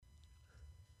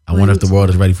wonder if the world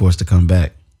is ready for us to come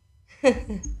back.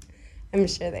 I'm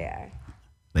sure they are.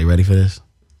 They ready for this?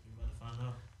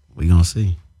 We gonna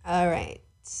see. All right.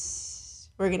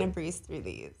 We're going to breeze through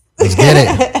these. Let's get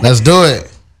it. Let's do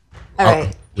it. All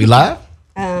right. We live?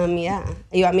 Yeah.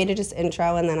 You want me to just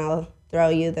intro and then I'll throw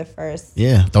you the first?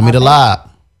 Yeah. Throw me the live.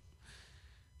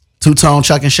 Two-tone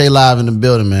Chuck and Shay live in the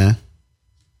building, man.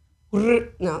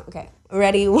 No. Okay.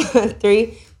 Ready? 1,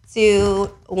 3,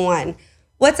 2, 1.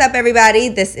 What's up, everybody?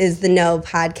 This is the No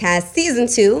Podcast, Season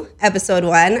 2, Episode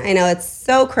 1. I know it's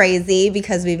so crazy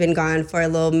because we've been gone for a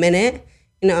little minute,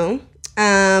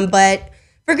 but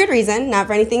for good reason, not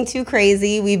for anything too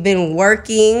crazy. We've been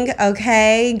working,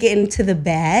 okay, getting to the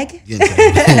bag.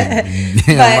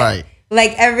 Right.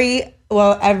 Like every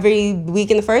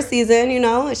week in the first season,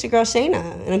 it's your girl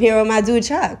Shayna, and I'm here with my dude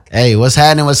Chuck. Hey, what's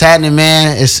happening? What's happening,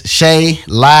 man? It's Shay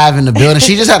live in the building.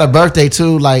 She just had a birthday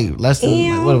too, like less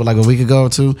than like a week ago or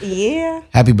two. Yeah.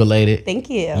 Happy belated. Thank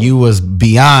you. You was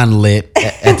beyond lit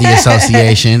at the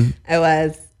association. I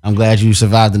was. I'm glad you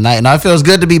survived the night. Now it feels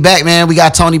good to be back, man. We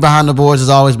got Tony behind the boards, as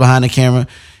always, behind the camera.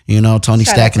 Tony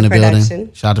stacking the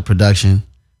building. Shout out to production.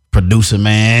 Producer,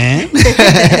 man.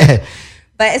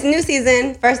 But it's a new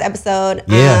season, first episode.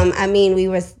 Yeah. We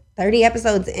were 30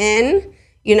 episodes in,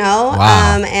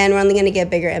 Wow. and we're only going to get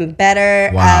bigger and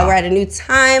better. Wow. We're at a new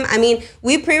time.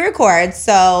 We pre-record,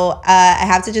 so I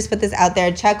have to just put this out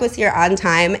there. Chuck was here on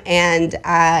time, and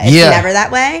it's never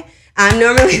that way. I'm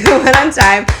normally the one on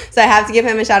time, so I have to give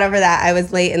him a shout out for that. I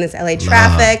was late in this LA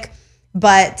traffic.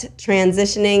 But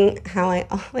transitioning how I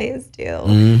always do.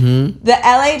 Mm-hmm. The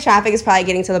LA traffic is probably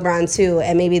getting to LeBron too,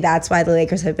 and maybe that's why the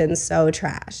Lakers have been so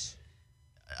trash.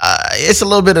 It's a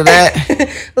little bit of that.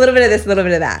 A little bit of this, a little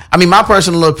bit of that. My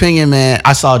personal opinion, man,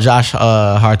 I saw Josh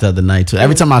Hart the other night too.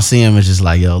 Every time I see him, it's just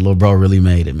like, yo, little bro really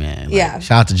made it, man. Yeah.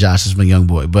 Shout out to Josh, he's my young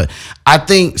boy. But I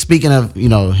think, speaking of,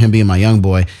 him being my young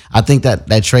boy, I think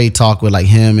that trade talk with like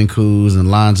him and Kuz and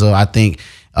Lonzo, I think,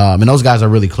 and those guys are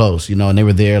really close, and they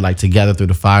were there like together through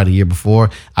the fire the year bore.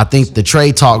 I think the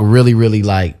trade talk really, really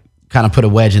like kind of put a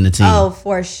wedge in the team. Oh,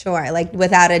 for sure. Like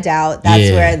without a doubt, that's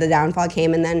where the downfall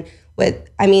came. And then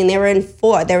they were in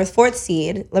fourth. They were fourth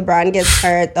seed. LeBron gets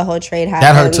hurt. The whole trade happens.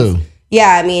 That hurt too.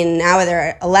 Yeah, now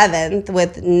they're 11th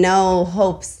with no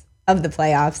hopes of the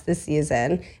playoffs this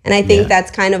season. And I think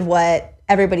that's kind of what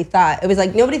everybody thought. It was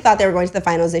like nobody thought they were going to the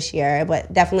finals this year,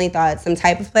 but definitely thought some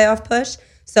type of playoff push.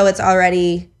 So it's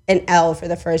already an L for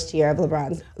the first year of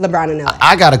LeBron and LA.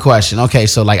 I got a question. Okay,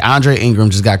 so like Andre Ingram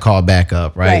just got called back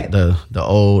up, right? The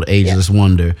old ageless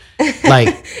wonder. Like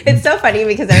it's so funny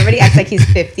because everybody acts like he's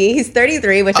 50. He's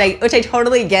 33, which I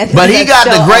totally get. But he got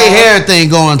the gray hair thing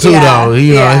going too, though.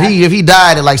 If he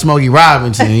died at like Smokey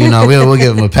Robinson, we'll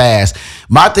give him a pass.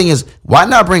 My thing is, why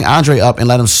not bring Andre up and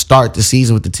let him start the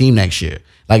season with the team next year?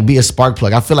 Like be a spark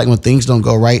plug. I feel like when things don't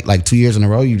go right, like 2 years in a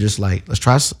row, you just like, let's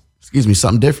try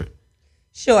something different.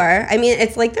 Sure.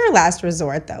 It's like their last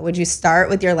resort, though. Would you start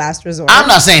with your last resort? I'm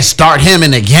not saying start him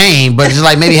in the game, but just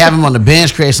like maybe have him on the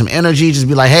bench, create some energy, just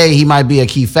be like, hey, he might be a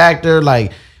key factor,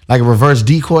 like a reverse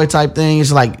decoy type thing.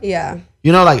 It's like,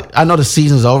 like I know the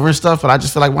season's over and stuff, but I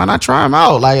just feel like, why not try him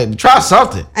out? Like try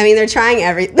something. They're trying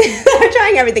they're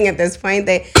trying everything at this point.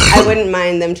 I wouldn't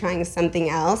mind them trying something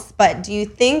else. But do you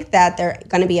think that they're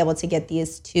going to be able to get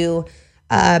these two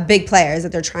big players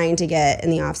that they're trying to get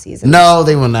in the offseason? No,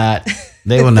 they will not.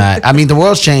 They will not. The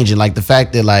world's changing. Like the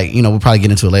fact that we'll probably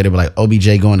get into it later, but like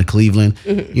OBJ going to Cleveland,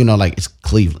 like it's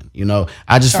Cleveland,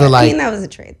 I just feel like. That was a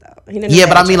trade though. Yeah,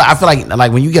 but I feel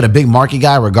like when you get a big market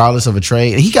guy, regardless of a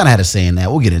trade, and he kind of had a say in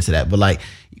that. We'll get into that. But like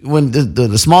when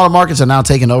the smaller markets are now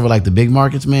taking over like the big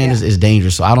markets, man, it's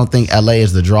dangerous. So I don't think LA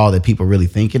is the draw that people really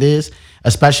think it is.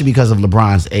 Especially because of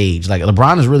LeBron's age. Like,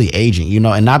 LeBron is really aging,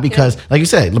 and not because, like you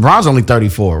said, LeBron's only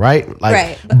 34, right? Like,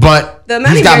 right. But the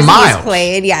amount he's of got years miles. he's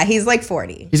played, he's like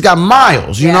 40. He's got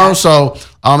miles, you know? So,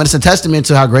 and it's a testament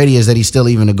to how great he is that he's still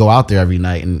even to go out there every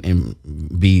night and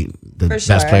be the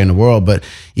best player in the world. But,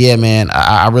 yeah, man,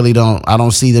 I really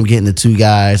don't see them getting the two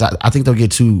guys. I think they'll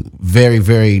get two very,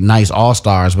 very nice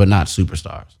all-stars, but not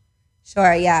superstars.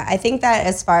 Sure, yeah. I think that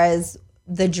as far as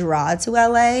the draw to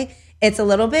LA, it's a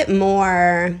little bit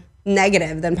more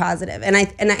negative than positive. And I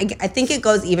think it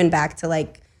goes even back to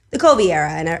like the Kobe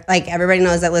era. And like everybody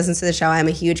knows that listens to the show, I'm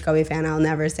a huge Kobe fan. I'll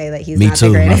never say that he's not the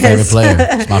greatest. Me too, my favorite player.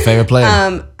 It's my favorite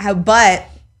player. But,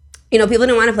 people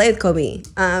don't want to play with Kobe.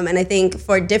 And I think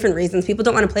for different reasons, people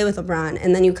don't want to play with LeBron.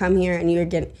 And then you come here and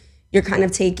you're kind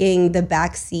of taking the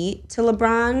back seat to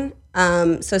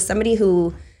LeBron. So somebody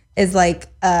who is like,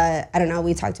 I don't know,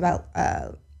 we talked about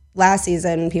last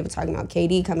season, people talking about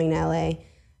KD coming to LA.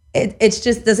 It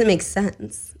just doesn't make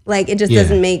sense. Like, it just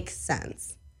doesn't make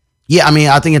sense. Yeah, I mean,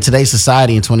 I think in today's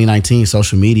society in 2019,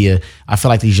 social media, I feel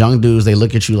like these young dudes, they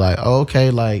look at you like, oh,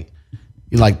 okay, like,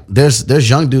 there's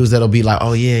young dudes that'll be like,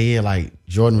 oh yeah, like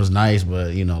Jordan was nice,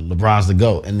 but LeBron's the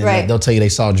GOAT, and then they'll tell you they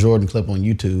saw a Jordan clip on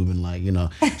YouTube, and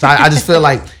so I just feel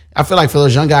like for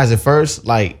those young guys at first,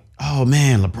 like, oh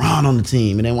man, LeBron on the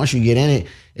team, and then once you get in it,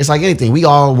 it's like anything. We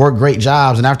all work great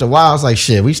jobs, and after a while, it's like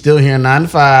shit. We still here 9 to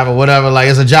 5 or whatever. Like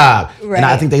it's a job, and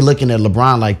I think they looking at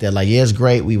LeBron like that. Like, yeah, it's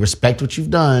great. We respect what you've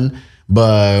done,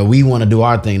 but we want to do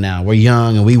our thing now. We're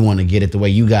young, and we want to get it the way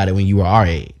you got it when you were our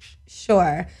age.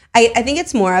 Sure, I think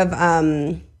it's more of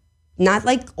not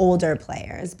like older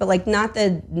players, but like not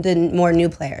the more new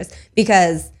players,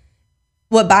 because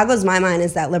what boggles my mind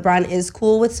is that LeBron is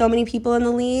cool with so many people in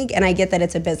the league, and I get that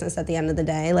it's a business at the end of the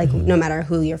day, like no matter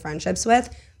who your friendship's with,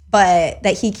 but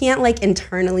that he can't like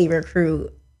internally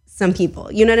recruit some people.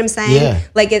 You know what I'm saying? Yeah.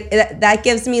 Like that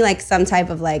gives me like some type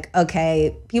of like,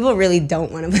 okay, people really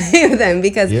don't want to play with him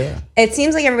because it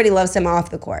seems like everybody loves him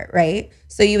off the court, right?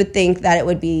 So you would think that it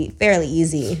would be fairly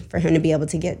easy for him to be able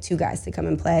to get 2 guys to come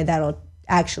and play. That'll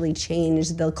actually change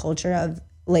the culture of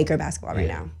Laker basketball right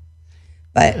now.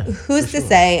 But who's to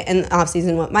say in the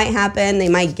offseason what might happen? They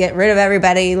might get rid of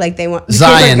everybody like they want.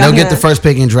 Zion, they'll get the first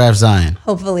pick and draft Zion.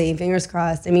 Hopefully, fingers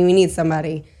crossed. I mean, we need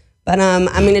somebody. But I'm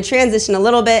going to transition a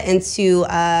little bit into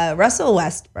Russell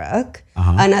Westbrook,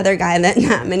 another guy that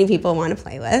not many people want to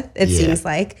play with, it seems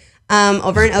like.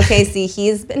 Over in OKC,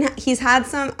 he's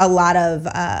had a lot of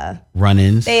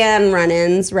run-ins, fan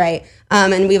run-ins, right?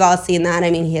 And we've all seen that. I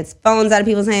mean, he hits phones out of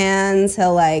people's hands.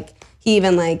 He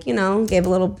even gave a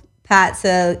little pat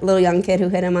to a little young kid who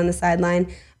hit him on the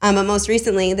sideline. But most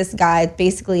recently, this guy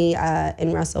basically,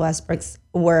 in Russell Westbrook's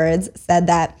words, said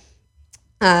that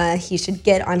he should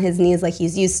get on his knees like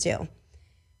he's used to.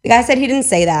 The guy said he didn't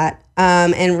say that,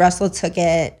 and Russell took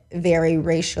it very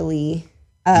racially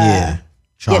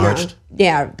charged.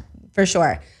 Yeah, for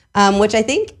sure. Which I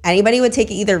think anybody would take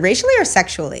it either racially or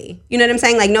sexually. You know what I'm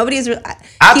saying? Like nobody's.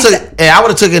 I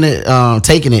would have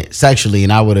taken it sexually,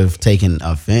 and I would have taken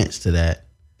offense to that.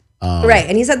 Right,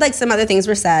 and he said like some other things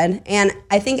were said, and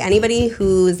I think anybody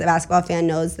who's a basketball fan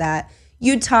knows that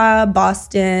Utah,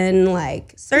 Boston,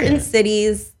 like certain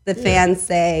cities, the fans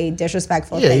say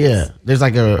disrespectful things. Yeah. There's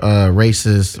like a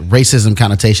racism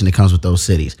connotation that comes with those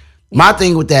cities. My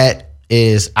thing with that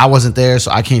is I wasn't there,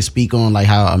 so I can't speak on like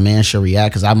how a man should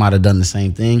react because I might have done the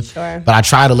same thing. Sure. But I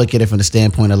try to look at it from the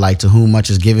standpoint of like to whom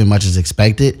much is given, much is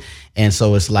expected. And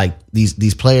so it's like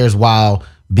these players, while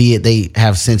be it they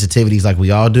have sensitivities like we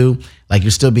all do, like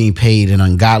you're still being paid an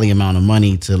ungodly amount of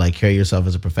money to like carry yourself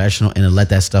as a professional and to let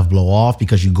that stuff blow off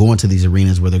because you go into these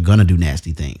arenas where they're gonna do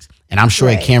nasty things. And I'm sure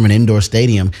at Cameron Indoor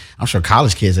Stadium, I'm sure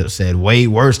college kids have said way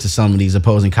worse to some of these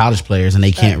opposing college players and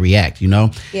they can't react, Yeah.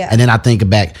 And then I think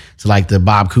back to like the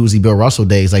Bob Cousy, Bill Russell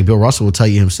days. Like Bill Russell will tell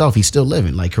you himself, he's still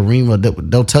living. Like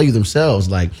Kareem, they'll tell you themselves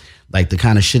like the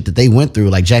kind of shit that they went through.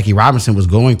 Like Jackie Robinson was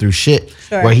going through shit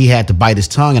where he had to bite his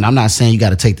tongue. And I'm not saying you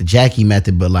got to take the Jackie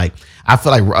method, but like I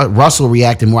feel like Russell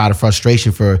reacted more out of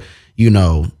frustration for,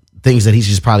 things that he's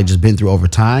just probably just been through over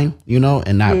time,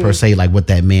 and not per se like what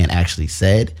that man actually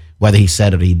said, whether he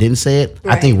said it or he didn't say it.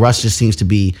 Right. I think Russ just seems to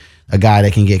be a guy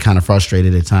that can get kind of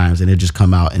frustrated at times and it just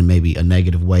come out in maybe a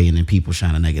negative way and then people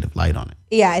shine a negative light on it.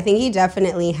 Yeah, I think he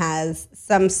definitely has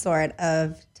some sort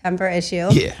of temper issue.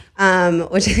 Yeah.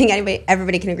 Which I think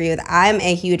everybody can agree with. I'm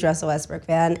a huge Russell Westbrook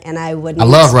fan, and I wouldn't. I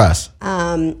love Russ.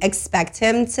 Expect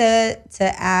him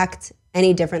to act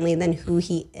any differently than who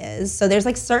he is. So there's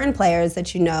like certain players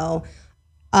that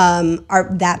are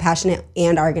that passionate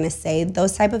and are going to say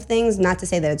those type of things. Not to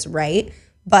say that it's right,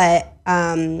 but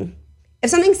if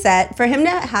something's said, for him to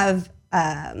have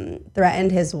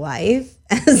threatened his wife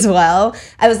as well,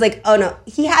 I was like, oh no,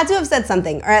 he had to have said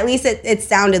something, or at least it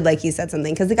sounded like he said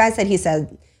something, because the guy said he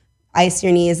said ice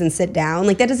your knees and sit down.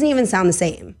 Like that doesn't even sound the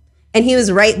same, and he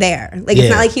was right there. Like it's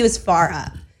not like he was far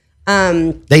up.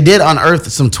 They did unearth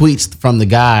some tweets from the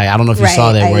guy. I don't know if you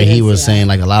saw that, where he was saying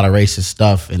like a lot of racist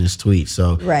stuff in his tweets.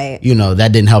 So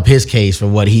that didn't help his case for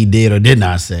what he did or did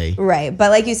not say. Right,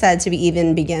 but like you said, to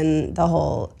even begin the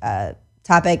whole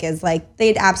topic is like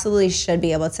they absolutely should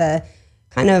be able to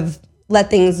kind of let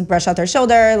things brush out their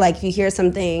shoulder. Like if you hear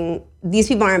something, these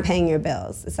people aren't paying your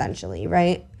bills, essentially,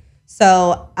 right?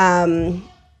 So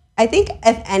I think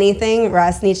if anything,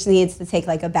 Russ needs to take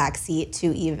like a back seat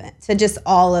to just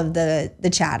all of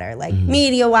the chatter, like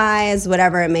media wise,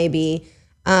 whatever it may be.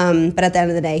 But at the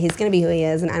end of the day, he's going to be who he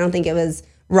is, and I don't think it was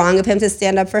wrong of him to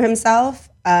stand up for himself,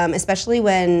 especially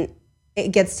when it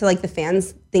gets to like the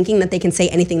fans thinking that they can say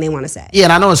anything they want to say. Yeah,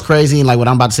 and I know it's crazy, and like what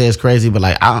I'm about to say is crazy, but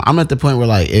like I'm at the point where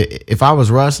like if I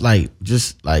was Russ, like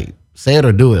just like say it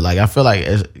or do it. Like, I feel like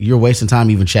you're wasting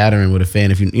time even chattering with a fan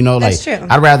if you know, like, That's true.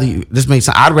 I'd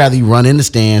rather you run in the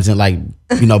stands and, like,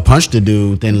 punch the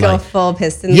dude than Go like full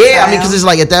Pistons. Yeah, style. I mean, because it's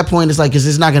like at that point, it's like, because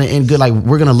it's not going to end good. Like,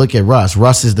 we're going to look at Russ.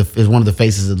 Russ is one of the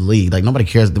faces of the league. Like, nobody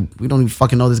cares. We don't even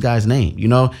fucking know this guy's name.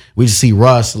 We just see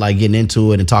Russ like getting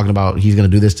into it and talking about he's going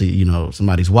to do this to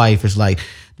somebody's wife. It's like,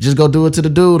 just go do it to the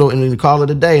dude and then call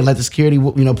it a day and let the security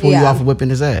pull you off of whipping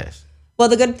his ass. Well,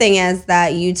 the good thing is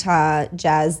that Utah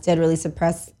Jazz did release a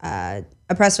press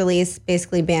release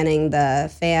basically banning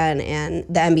the fan and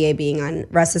the NBA being on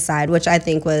Russ's side, which I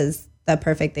think was the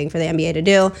perfect thing for the NBA to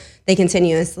do. They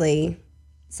continuously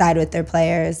side with their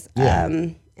players,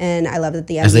 and I love that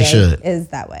the NBA is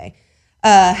that way.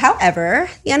 However,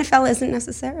 the NFL isn't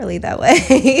necessarily that way.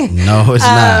 No, it's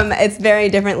not. It's a very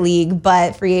different league,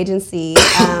 but free agency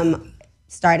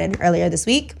started earlier this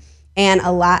week. And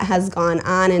a lot has gone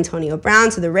on. Antonio Brown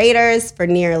to the Raiders for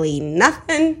nearly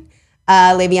nothing.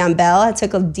 Le'Veon Bell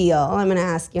took a deal. I'm going to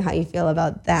ask you how you feel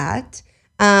about that.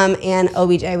 And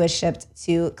OBJ was shipped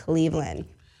to Cleveland.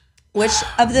 Which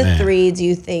of the three do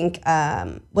you think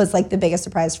was like the biggest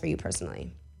surprise for you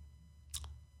personally?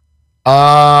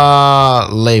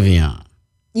 Le'Veon.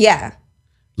 Yeah.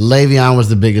 Le'Veon was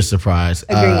the biggest surprise.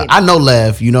 Agreed. I know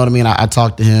Lev, you know what I mean? I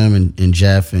talked to him and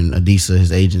Jeff and Adisa,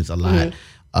 his agents, a lot. Mm-hmm.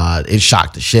 It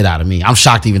shocked the shit out of me. I'm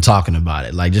shocked even talking about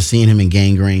it. Like, just seeing him in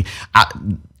gangrene.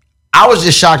 I was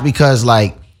just shocked because,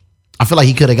 like, I feel like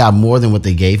he could have got more than what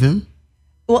they gave him.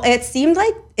 Well, it seemed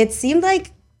like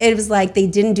it was like they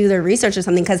didn't do their research or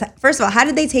something. Because first of all, how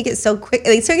did they take it so quick?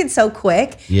 They took it so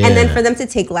quick, and then for them to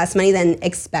take less money than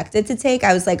expected to take,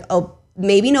 I was like, oh,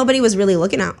 maybe nobody was really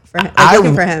looking for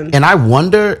him. And I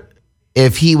wonder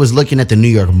if he was looking at the New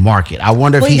York market. I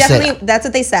wonder if he said... That's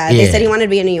what they said. Yeah. They said he wanted to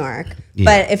be in New York. Yeah.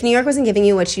 But if New York wasn't giving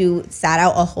you what you sat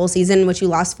out a whole season, which you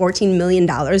lost $14 million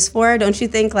for, don't you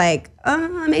think, like,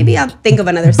 maybe I'll think of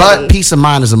another city? But peace of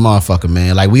mind is a motherfucker,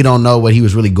 man. Like, we don't know what he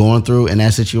was really going through in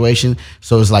that situation.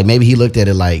 So it's like, maybe he looked at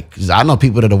it like... Because I know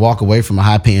people that walk away from a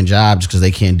high-paying job just because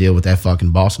they can't deal with that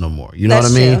fucking boss no more. You know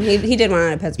what I mean? True. He did want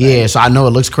out of Pittsburgh. Yeah, so I know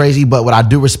it looks crazy, but what I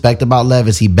do respect about Lev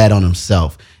is he bet on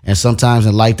himself. And sometimes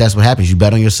in life, that's what happens. You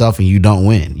bet on yourself and you don't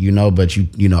win, but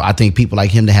I think people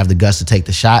like him to have the guts to take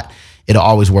the shot, it'll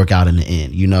always work out in the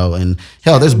end, and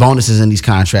hell, there's bonuses in these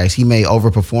contracts. He may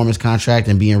overperform his contract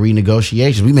and be in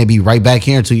renegotiations. We may be right back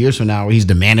here in 2 years from now where he's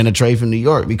demanding a trade from New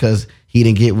York because he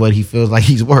didn't get what he feels like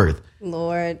he's worth.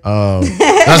 Lord.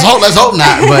 Let's hope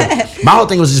not. But my whole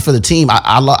thing was just for the team.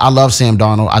 I love Sam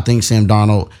Darnold. I think Sam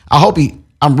Darnold,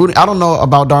 I'm rooting. I don't know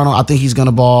about Darnold. I think he's going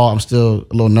to ball. I'm still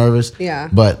a little nervous. Yeah.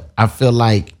 But I feel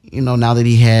like, now that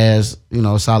he has,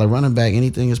 a solid running back,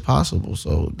 anything is possible.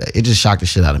 So it just shocked the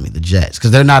shit out of me, the Jets, because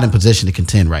they're not in position to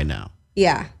contend right now.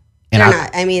 Yeah. They're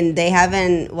not. I mean, they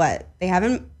haven't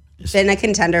been a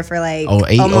contender for like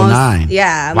 8, almost 9.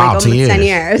 Yeah, wow, like almost 10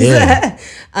 years. Yeah.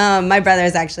 My brother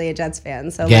is actually a Jets fan.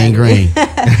 So gangrene.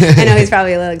 I know he's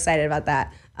probably a little excited about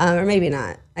that. Or maybe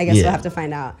not. I guess we'll have to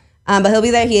find out. But he'll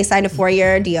be there. He signed a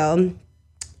 4-year deal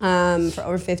for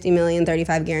over $50 million,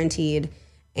 35 guaranteed.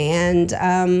 And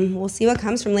we'll see what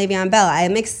comes from Le'Veon Bell. I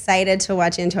am excited to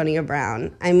watch Antonio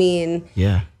Brown. I mean,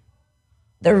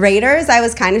 the Raiders, I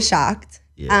was kind of shocked.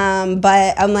 Yeah.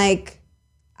 But I'm like,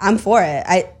 I'm for it.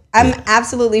 I'm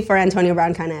absolutely for Antonio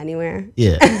Brown kind of anywhere.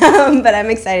 Yeah. But I'm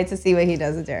excited to see what he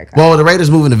does with Derek Carr. Well, the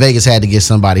Raiders moving to Vegas had to get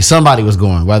somebody. Somebody was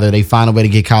going. Whether they find a way to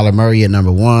get Kyler Murray at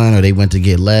number 1 or they went to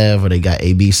get Lev or they got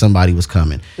AB, somebody was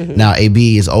coming. Mm-hmm. Now,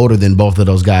 AB is older than both of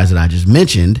those guys that I just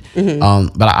mentioned.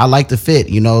 Mm-hmm. But I like the fit.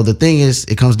 The thing is,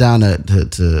 it comes down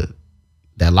to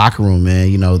that locker room,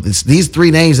 man. These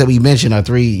 3 names that we mentioned are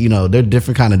 3, they're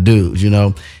different kind of dudes,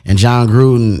 And John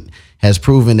Gruden has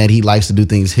proven that he likes to do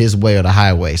things his way or the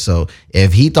highway. So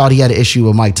if he thought he had an issue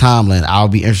with Mike Tomlin, I'll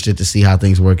be interested to see how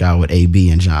things work out with AB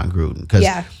and John Gruden. Because,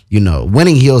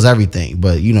 winning heals everything.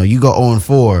 But, you go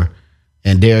 0-4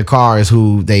 and Derek Carr is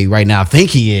who they right now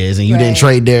think he is, and you didn't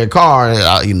trade Derek Carr,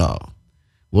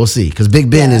 we'll see. Because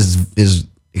Big Ben is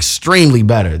extremely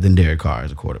better than Derek Carr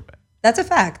as a quarterback. That's a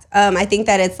fact. I think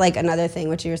that it's like another thing,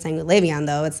 what you were saying with Le'Veon,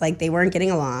 though. It's like they weren't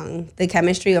getting along. The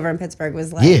chemistry over in Pittsburgh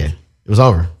was like... Yeah. It was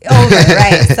over.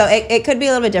 Right. So it could be a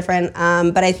little bit different.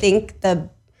 But I think the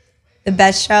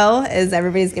best show is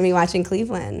everybody's going to be watching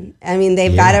Cleveland. I mean,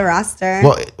 they've got a roster.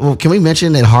 Well, can we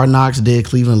mention that Hard Knocks did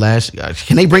Cleveland last year?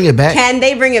 Can they bring it back? Can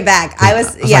they bring it back? I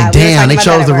was like, damn, they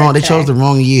chose the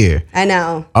wrong year. I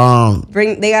know.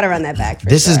 They got to run that back.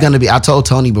 This is going to be, I told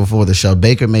Tony before the show,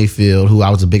 Baker Mayfield, who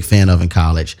I was a big fan of in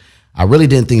college. I really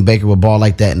didn't think Baker would ball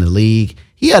like that in the league.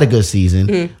 He had a good season.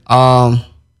 Mm-hmm.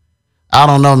 I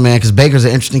don't know, man, because Baker's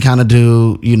an interesting kind of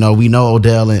dude. We know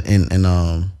Odell and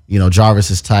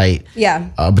Jarvis is tight. Yeah.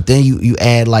 But then you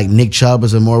add like Nick Chubb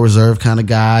as a more reserved kind of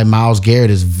guy. Myles Garrett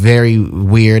is very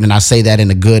weird, and I say that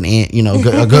in a good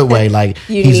a good way. Like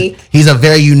unique. He's a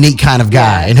very unique kind of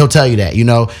guy, Yeah. and he'll tell you that.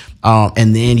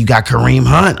 And then you got Kareem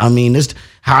Hunt. I mean,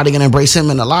 how are they gonna embrace him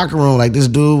in the locker room? Like this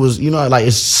dude was, like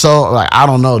it's so like I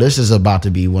don't know. This is about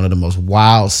to be one of the most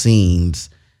wild scenes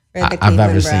I've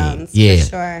ever seen. Yeah, for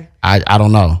sure. I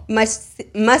don't know. Must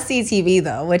see TV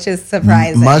though, which is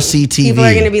surprising. Must see TV. People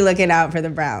are going to be looking out for the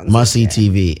Browns. Must see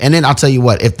TV. And then I'll tell you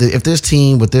what, if this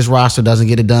team with this roster doesn't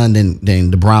get it done,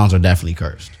 then the Browns are definitely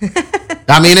cursed.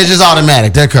 I mean, it's just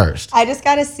automatic. They're cursed. I just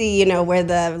got to see, where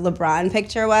the LeBron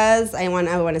picture was. I want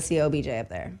to see OBJ up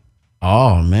there.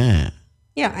 Oh man.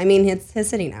 Yeah, I mean, it's his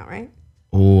city now, right?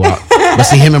 Oh, but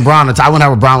see him and Brown. I wonder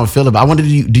how Brown would feel about. I wonder, do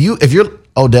you if you're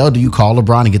Odell, do you call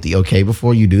LeBron and get the okay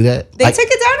before you do that? They took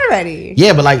it down already.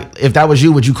 Yeah, but like if that was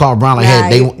you, would you call Brown like,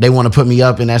 hey, they want to put me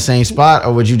up in that same spot,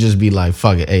 or would you just be like,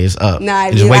 fuck it, hey, it's up? Nah,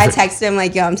 I text him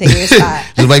like, yo, I'm taking your spot.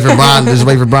 Just wait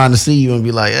for Brown to see you and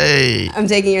be like, hey, I'm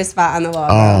taking your spot on the wall.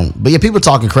 Bro. But yeah, people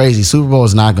talking crazy. Super Bowl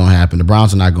is not gonna happen. The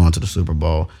Browns are not going to the Super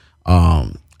Bowl.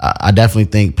 I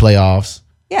definitely think playoffs.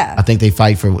 Yeah. I think they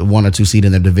fight for 1 or 2 seed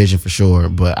in their division for sure,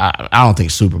 but I don't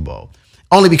think Super Bowl.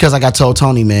 Only because like I told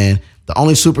Tony, man, the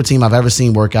only super team I've ever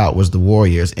seen work out was the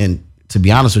Warriors. And to be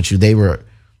honest with you,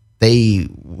 they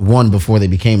won before they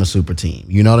became a super team.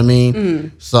 You know what I mean?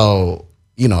 Mm-hmm. So,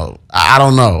 I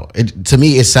don't know. To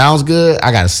me, it sounds good.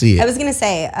 I got to see it. I was going to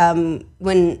say,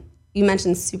 when you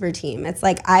mentioned super team, it's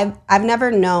like I've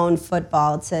never known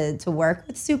football to work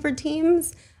with super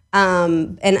teams.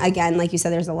 And again, like you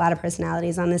said, there's a lot of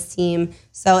personalities on this team,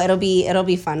 so it'll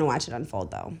be fun to watch it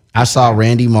unfold. Though I saw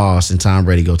Randy Moss and Tom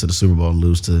Brady go to the Super Bowl and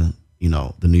lose to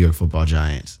the New York Football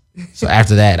Giants. So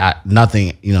after that,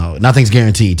 nothing's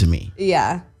guaranteed to me.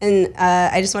 Yeah, and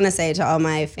I just want to say to all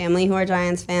my family who are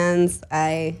Giants fans,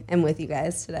 I am with you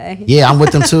guys today. Yeah, I'm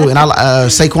with them too. And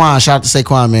Saquon, shout out to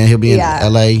Saquon, man. He'll be in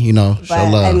LA. But show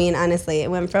love. I mean, honestly,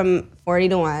 it went from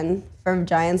 40-1 for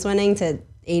Giants winning to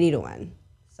 80-1.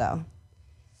 So,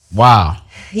 wow.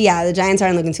 Yeah, the Giants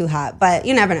aren't looking too hot, but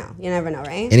you never know. You never know,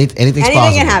 right? Anything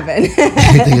can happen.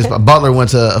 Anything is. Butler went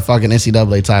to a fucking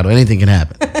NCAA title. Anything can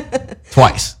happen.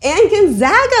 Twice. And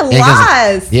Gonzaga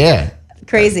lost. Yeah.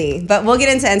 Crazy. But we'll get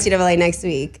into NCAA next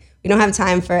week. We don't have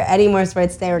time for any more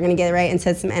sports today. We're going to get right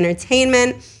into some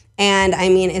entertainment. And I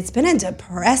mean, it's been a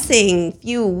depressing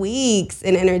few weeks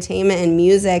in entertainment and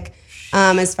music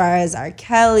as far as R.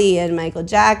 Kelly and Michael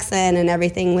Jackson and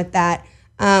everything with that.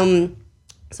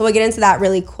 So we'll get into that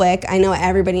really quick. I know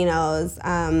everybody knows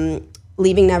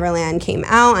Leaving Neverland came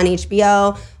out on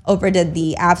HBO. Oprah did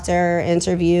the after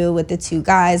interview with the 2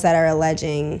 guys that are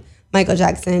alleging Michael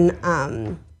Jackson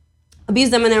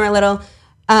abused them when they were little.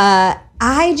 I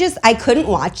couldn't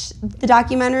watch the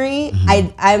documentary.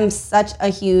 Mm-hmm. I'm such a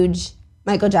huge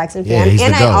Michael Jackson fan. Yeah,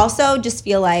 and I also just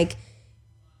feel like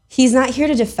he's not here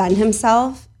to defend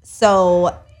himself.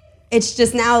 So it's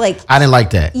just now like I didn't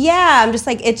like that. Yeah, I'm just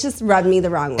like it just rubbed me the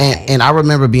wrong way. And I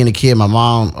remember being a kid, my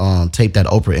mom taped that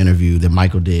Oprah interview that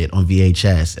Michael did on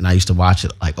VHS, and I used to watch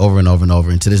it like over and over and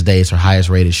over. And to this day, it's her highest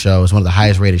rated show. It's one of the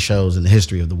highest rated shows in the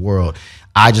history of the world.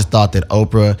 I just thought that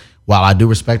Oprah, while I do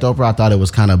respect Oprah, I thought it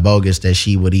was kind of bogus that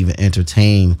she would even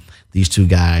entertain these 2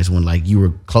 guys when like you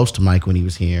were close to Mike when he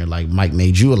was here. Like Mike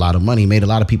made you a lot of money, made a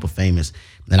lot of people famous.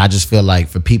 And I just feel like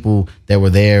for people that were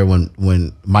there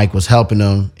when Mike was helping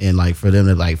them and like for them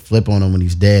to like flip on him when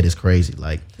he's dead is crazy.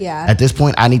 Like at this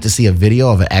point, I need to see a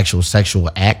video of an actual sexual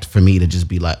act for me to just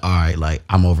be like, all right, like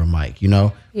I'm over Mike,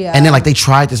 Yeah. And then like they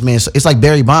tried this man. So it's like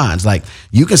Barry Bonds. Like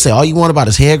you can say all you want about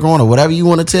his hair growing or whatever you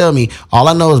want to tell me. All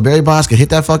I know is Barry Bonds could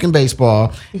hit that fucking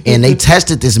baseball. And they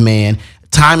tested this man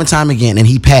time and time again and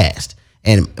he passed.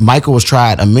 And Michael was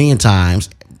tried a million times.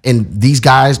 And these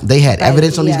guys, they had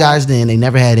evidence on these guys then. They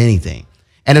never had anything.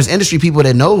 And there's industry people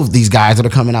that know these guys that are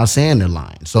coming out saying they're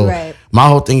lying. So my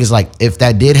whole thing is like, if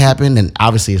that did happen, then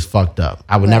obviously it's fucked up.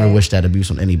 I would never wish that abuse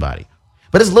on anybody.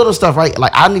 But it's little stuff, right?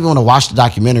 Like I don't even want to watch the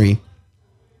documentary.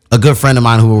 A good friend of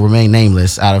mine who will remain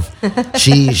nameless out of,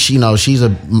 she's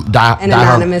a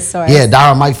anonymous source. Yeah,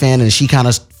 diehard Mike fan. And she kind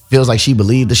of feels like she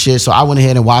believed the shit. So I went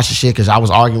ahead and watched the shit because I was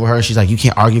arguing with her. She's like, you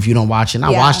can't argue if you don't watch it. And I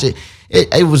watched it.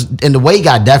 It was, and the way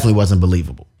guy definitely wasn't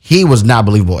believable. He was not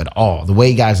believable at all. The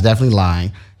way guy's definitely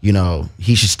lying.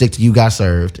 He should stick to you got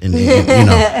served. And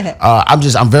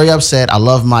I'm very upset. I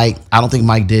love Mike. I don't think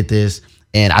Mike did this.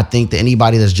 And I think that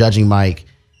anybody that's judging Mike,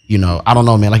 I don't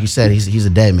know, man. Like you said, he's a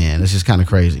dead man. It's just kind of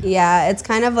crazy. Yeah, it's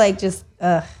kind of like just,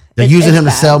 they're using him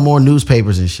to sell more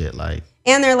newspapers and shit. Like,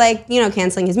 and they're like,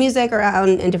 canceling his music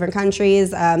around in different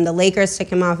countries. The Lakers took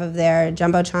him off of their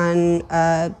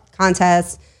Jumbotron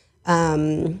contest.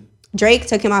 Drake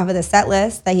took him off of the set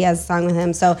list that he has a song with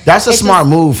him. So that's a smart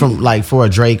move from like for a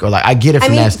Drake, or like I get it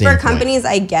from that standpoint. For companies,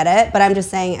 I get it, but I'm just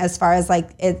saying as far as like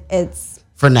it's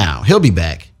for now, he'll be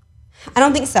back. I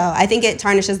don't think so. I think it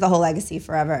tarnishes the whole legacy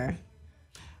forever.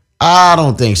 I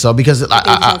don't think so, because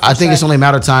I think it's only a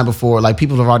matter of time before, like,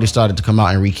 people have already started to come out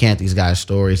and recant these guys'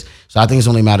 stories. So I think it's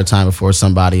only a matter of time before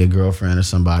somebody, a girlfriend or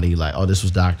somebody, like, oh, this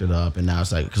was doctored up, and now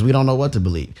it's like, because we don't know what to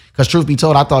believe. Because truth be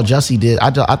told, I thought Jussie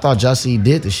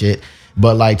did the shit,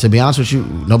 but like, to be honest with you,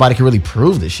 nobody can really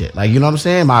prove the shit. Like, you know what I'm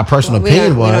saying? My personal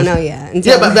opinion was, we don't know yet.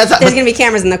 But there's gonna be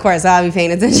cameras in the court, so I'll be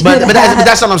paying attention. But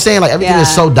that's what I'm saying. Like, everything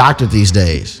is so doctored these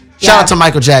days. Shout out to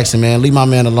Michael Jackson, man. Leave my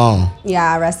man alone.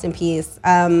 Yeah, rest in peace.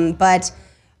 But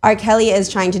R. Kelly is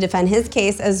trying to defend his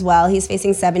case as well. He's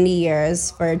facing 70 years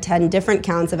for 10 different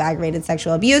counts of aggravated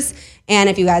sexual abuse.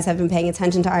 And if you guys have been paying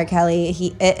attention to R.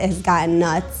 Kelly, it has gotten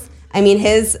nuts. I mean,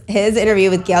 his interview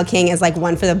with Gayle King is like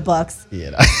one for the books.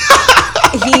 Yeah.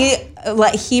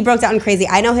 He broke down crazy.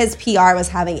 I know his PR was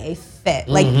having a fit.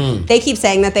 Like, they keep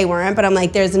saying that they weren't, but I'm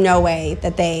like, there's no way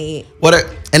that they...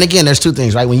 And again, there's two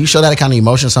things, right? When you show that kind of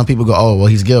emotion, some people go, oh, well,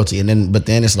 he's guilty. But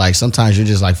then it's like, sometimes you're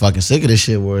just like fucking sick of this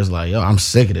shit, where it's like, yo, I'm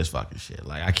sick of this fucking shit.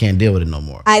 Like, I can't deal with it no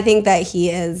more. I think that he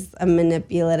is a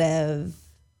manipulative...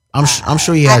 I'm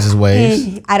sure he has his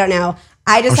ways. I don't know.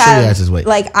 I'm sure he has his ways.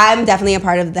 Like, I'm definitely a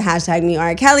part of the hashtag Me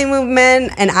R. Kelly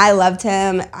movement, and I loved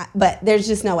him, but there's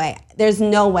just no way. There's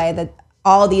no way that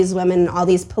all these women, all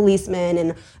these policemen,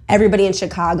 and everybody in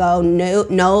Chicago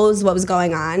knows what was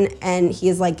going on, and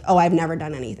he's like, oh, I've never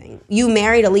done anything. You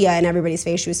married Aaliyah in everybody's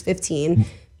face. She was 15.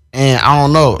 And I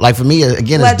don't know. Like, for me,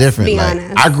 again, it's different.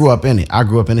 Like, I grew up in it. I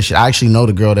grew up in this shit. I actually know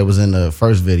the girl that was in the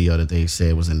first video that they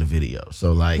said was in the video.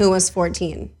 So, like... Who was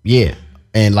 14. Yeah.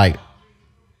 And, like...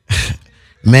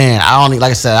 Man, like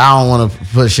I said, I don't want to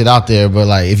put shit out there, but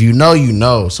like, if you know, you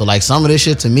know. So like, some of this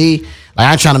shit to me,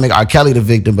 like, I'm trying to make R. Kelly the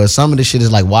victim, but some of this shit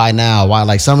is like, why now? Why?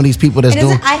 Like, some of these people that's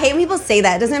doing... I hate when people say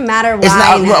that. It doesn't matter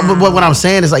why now. But what I'm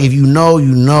saying is, like, if you know,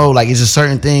 you know. Like, it's just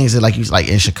certain things that, like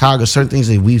in Chicago, certain things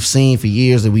that we've seen for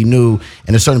years that we knew,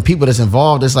 and there's certain people that's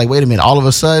involved. It's like, wait a minute, all of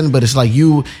a sudden, but it's like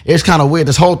it's kind of weird.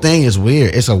 This whole thing is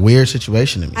weird. It's a weird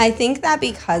situation to me. I think that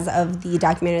because of the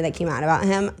documentary that came out about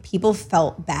him, people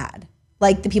felt bad.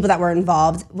 Like, the people that were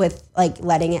involved with, like,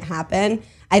 letting it happen.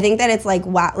 I think that it's like,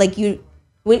 wow, like,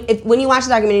 when you watch the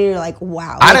documentary, you're like,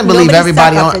 wow. I didn't believe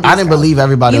everybody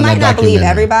You might not believe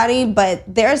everybody, but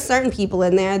there are certain people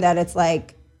in there that it's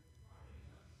like,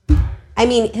 I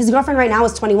mean, his girlfriend right now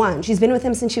is 21. She's been with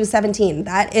him since she was 17.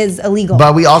 That is illegal.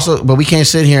 But we can't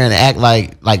sit here and act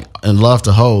like in love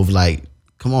to Hove, like,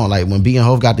 come on, like, when B and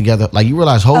Hove got together, like, you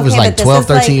realize Hove is like 12,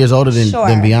 13 years older than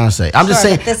Beyonce. I'm just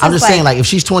saying, like, if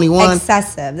she's 21.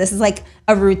 Excessive. This is like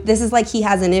this is like he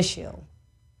has an issue.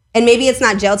 And maybe it's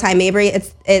not jail time. Maybe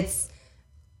it's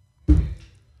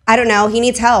I don't know. He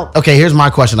needs help. Okay, here's my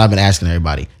question I've been asking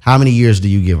everybody. How many years do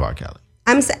you give R. Kelly?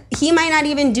 He might not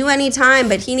even do any time,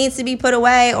 but he needs to be put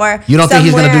away or You don't think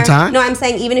he's going to do time? No, I'm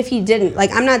saying even if he didn't.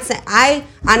 Like, I'm not saying... I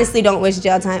honestly don't wish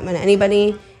jail time on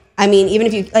anybody. I mean, even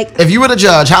if you... like, if you were the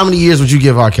judge, how many years would you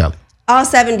give R. Kelly? All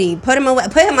 70. Put him away.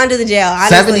 Put him under the jail.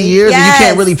 Honestly. 70 years? Yes. And you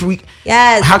can't really prove...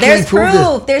 Yes. How can you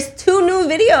prove this? There's 2 new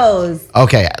videos.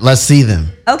 Okay, let's see them.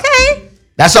 Okay.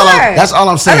 That's all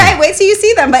I'm saying. All right, wait till you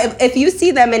see them. But if you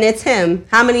see them and it's him,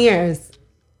 how many years?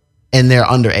 And they're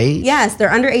underage? Yes,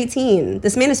 they're under 18.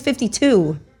 This man is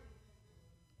 52.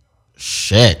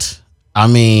 Shit. I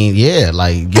mean, yeah,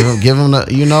 like, give him the,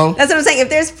 you know. That's what I'm saying. If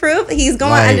there's proof, he's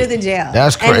going under the jail.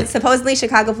 That's crazy. And supposedly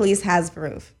Chicago police has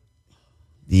proof.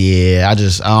 Yeah, I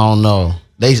don't know.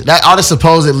 All this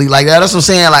supposedly, like, that's what I'm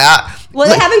saying. Like,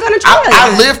 they haven't gone to trial yet.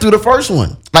 I lived through the first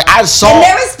one. Like, I saw. And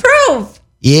there was proof.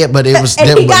 Yeah, but it was...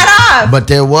 and he got off. But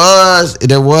there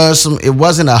was some... It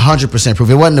wasn't 100% proof.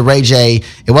 It wasn't the Ray J.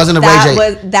 It wasn't the Ray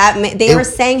J. They were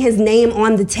saying his name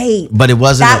on the tape. But it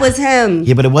wasn't... That was him.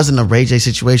 Yeah, but it wasn't a Ray J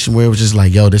situation where it was just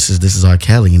like, yo, this is R.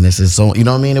 Kelly and this is so... You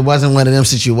know what I mean? It wasn't one of them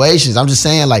situations. I'm just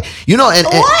saying, like, you know...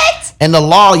 What? And the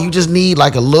law, you just need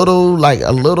like a little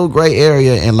gray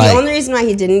area and like... The only reason why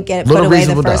he didn't get put away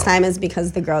the first time is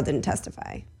because the girl didn't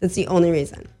testify. That's the only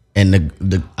reason. And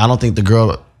I don't think the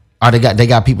girl... They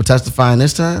got people testifying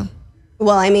this time?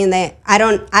 Well, I mean, I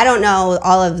don't know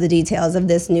all of the details of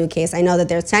this new case. I know that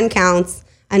there's 10 counts.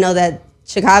 I know that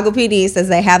Chicago PD says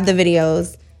they have the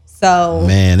videos. So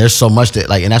man, there's so much that,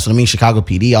 like, and that's what I mean. Chicago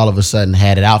PD all of a sudden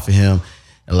had it out for him.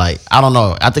 Like, I don't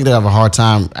know. I think they have a hard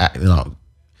time. You know,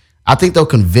 I think they'll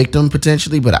convict him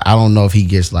potentially, but I don't know if he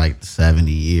gets like 70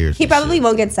 years. He probably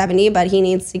won't get 70, but he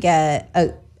needs to get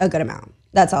a good amount.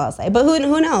 That's all I'll say. But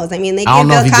who knows? I mean, they gave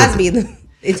Bill Cosby.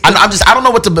 I don't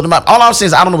know what to. All I'm saying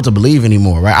is I don't know what to believe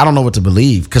anymore, right? I don't know what to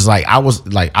believe because like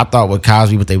I thought what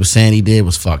Cosby, what they were saying he did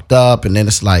was fucked up, and then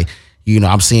it's like, you know,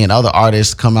 I'm seeing other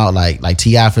artists come out like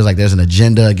T.I. feels like there's an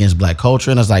agenda against black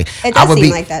culture, and it's like it does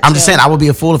seem like that. I'm just saying I would be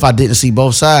a fool if I didn't see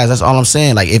both sides. That's all I'm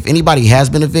saying. Like if anybody has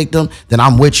been a victim, then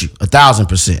I'm with you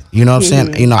 1,000%. You know what I'm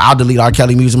saying? You know, I'll delete R.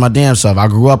 Kelly music my damn self. I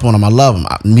grew up on him. I love him.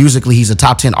 Musically, he's a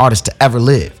top 10 artist to ever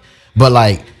live. But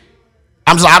like,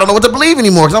 I'm just I don't know what to believe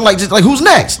anymore because I'm like just like who's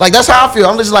next? Like that's how I feel.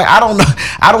 I'm just like I don't know.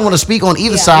 I don't want to speak on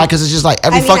either side because it's just like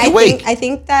every fucking week. I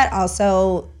think that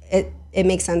also it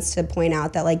makes sense to point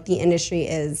out that like the industry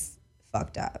is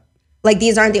fucked up. Like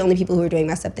these aren't the only people who are doing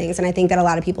messed up things, and I think that a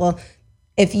lot of people,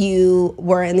 if you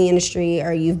were in the industry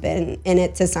or you've been in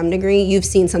it to some degree, you've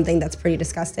seen something that's pretty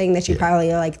disgusting that you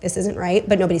probably are like, this isn't right,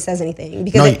 but nobody says anything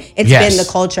because it's been the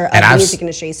culture of the music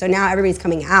industry. So now everybody's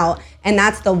coming out, and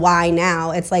that's the why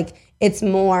now. It's like, it's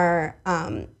more,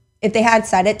 if they had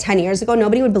said it 10 years ago,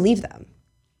 nobody would believe them.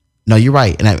 No, you're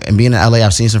right. And being in LA,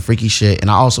 I've seen some freaky shit. And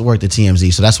I also worked at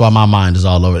TMZ. So that's why my mind is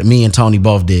all over it. Me and Tony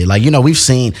both did. Like, you know, I've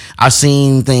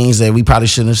seen things that we probably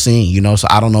shouldn't have seen, you know, so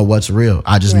I don't know what's real.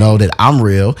 I just know that I'm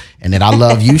real and that I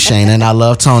love you, Shayna, and I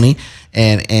love Tony.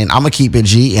 And I'm gonna keep it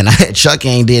G. And Chuck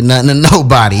ain't did nothing to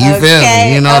nobody. You feel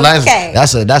me? You know,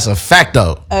 that's a fact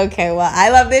though. Okay, well, I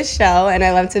love this show and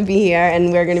I love to be here.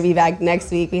 And we're gonna be back next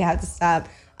week. We have to stop.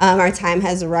 Our time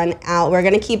has run out. We're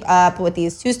going to keep up with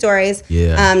these two stories.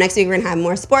 Yeah. Next week, we're going to have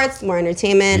more sports, more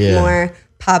entertainment, more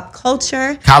pop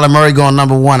culture. Kyler Murray going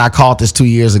 #1. I called this 2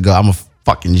 years ago. I'm a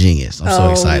fucking genius. I'm so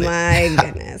excited. Oh, my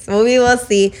goodness. Well, we will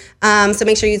see. So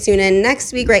make sure you tune in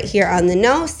next week right here on The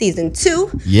Know, Season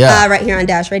 2. Yeah. Right here on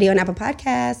Dash Radio and Apple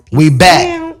Podcasts. Peace we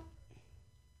back. out.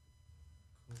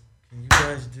 Can you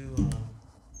guys do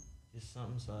just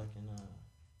something so I can...